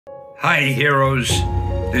Hi, heroes.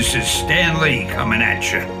 This is Stan Lee coming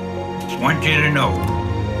at you. Want you to know,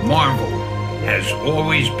 Marvel has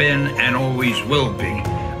always been and always will be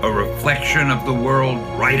a reflection of the world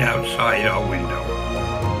right outside our window.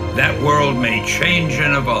 That world may change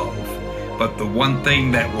and evolve, but the one thing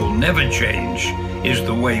that will never change is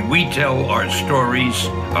the way we tell our stories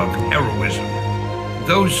of heroism.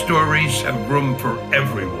 Those stories have room for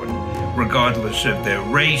everyone, regardless of their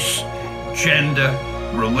race, gender,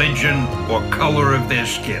 religion, or color of their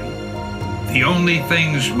skin. The only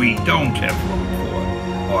things we don't have room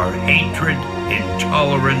for are hatred,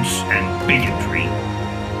 intolerance, and bigotry.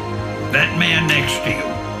 That man next to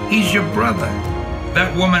you, he's your brother.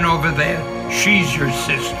 That woman over there, she's your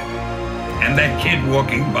sister. And that kid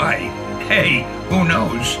walking by, hey, who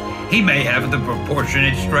knows? He may have the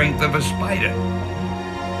proportionate strength of a spider.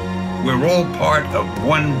 We're all part of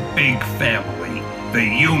one big family, the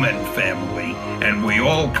human family, and we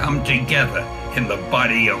all come together in the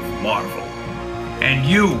body of Marvel. And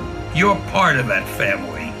you're part of that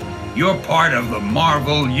family. You're part of the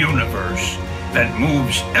Marvel universe that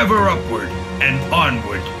moves ever upward and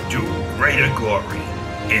onward to greater glory.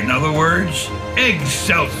 In other words,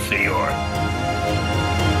 Excelsior!